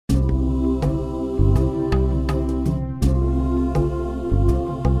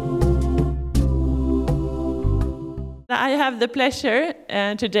I have the pleasure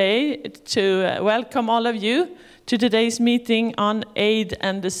today to welcome all of you to today's meeting on aid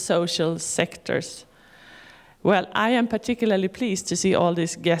and the social sectors. Well, I am particularly pleased to see all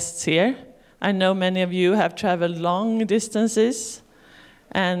these guests here. I know many of you have traveled long distances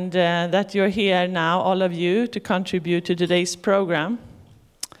and that you're here now, all of you, to contribute to today's program.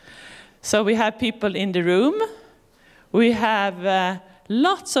 So we have people in the room. We have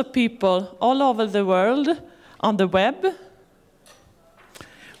lots of people all over the world on the web.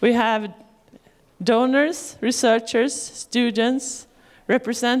 We have donors, researchers, students,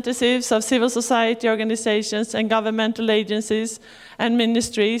 representatives of civil society organizations and governmental agencies and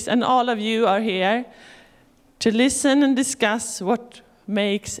ministries, and all of you are here to listen and discuss what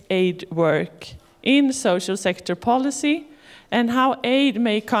makes aid work in social sector policy and how aid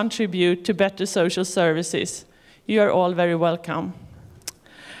may contribute to better social services. You are all very welcome.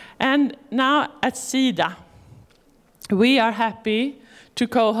 And now at Sida, we are happy to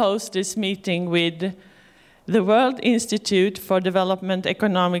co-host this meeting with the World Institute for Development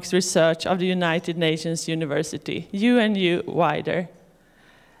Economics Research of the United Nations University, UNU-WIDER.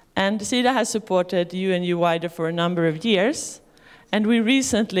 And Sida has supported UNU-WIDER for a number of years, and we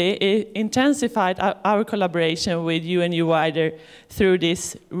recently intensified our collaboration with UNU-WIDER through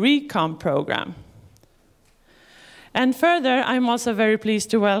this ReCom program. And further, I'm also very pleased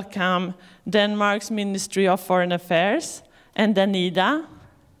to welcome Denmark's Ministry of Foreign Affairs and Danida,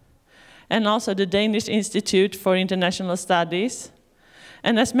 and also the Danish Institute for International Studies.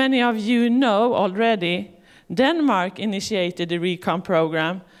 And as many of you know already, Denmark initiated the ReCom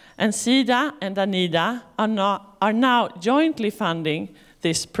program, and Sida and Danida are now jointly funding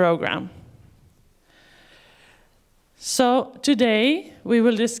this program. So today we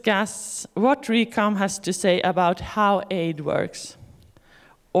will discuss what ReCom has to say about how aid works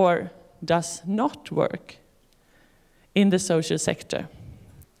or does not work in the social sector.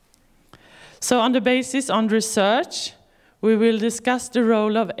 So on the basis on research, we will discuss the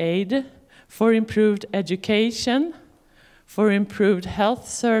role of aid for improved education, for improved health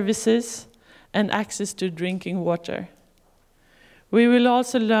services, and access to drinking water. We will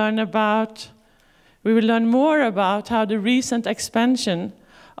also learn more about how the recent expansion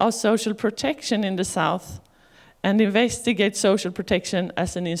of social protection in the South and investigate social protection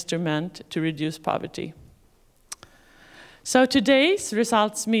as an instrument to reduce poverty. So today's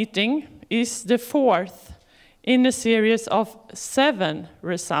results meeting is the fourth in a series of 7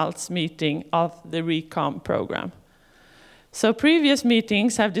 results meetings of the ReCom program. So previous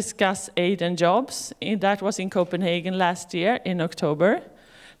meetings have discussed aid and jobs. That was in Copenhagen last year in October.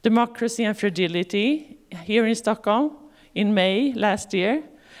 Democracy and fragility here in Stockholm in May last year.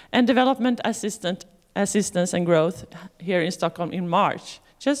 And development assistance and growth here in Stockholm in March,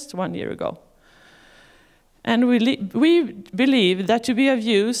 just 1 year ago. And we believe that to be of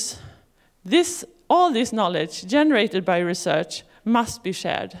use, all this knowledge generated by research must be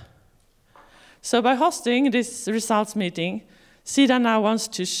shared. So by hosting this results meeting, Sida now wants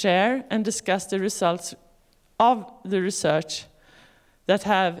to share and discuss the results of the research that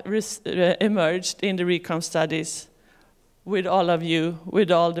have emerged in the ReCom studies with all of you, with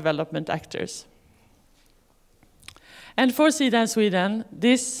all development actors. And for Sida and Sweden,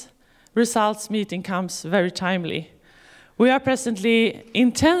 this results meeting comes very timely. We are presently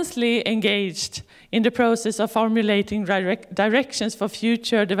intensely engaged in the process of formulating directions for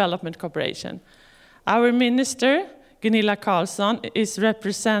future development cooperation. Our minister, Gunilla Carlsson, is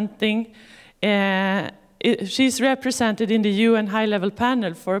she's represented in the UN high-level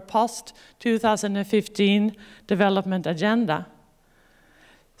panel for a post-2015 development agenda.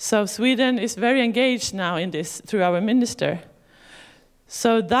 So Sweden is very engaged now in this through our minister.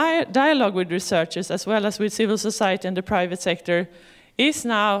 So dialogue with researchers as well as with civil society and the private sector is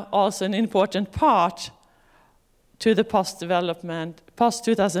now also an important part to the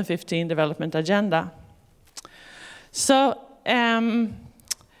post-2015 development agenda. So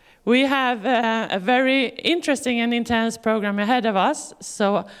we have a very interesting and intense program ahead of us.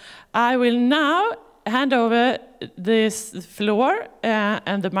 So I will now hand over this floor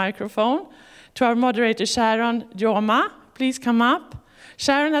and the microphone to our moderator, Sharon Joma. Please come up.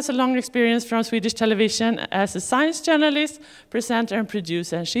 Sharon has a long experience from Swedish television as a science journalist, presenter, and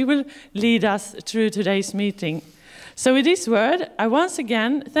producer, and she will lead us through today's meeting. So with this word, I once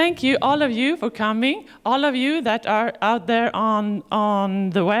again thank you, all of you, for coming, all of you that are out there on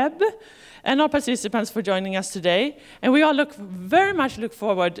the web, and all participants for joining us today. And we all very much look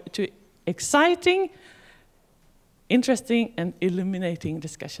forward to exciting, interesting, and illuminating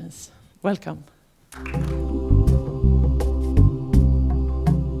discussions. Welcome.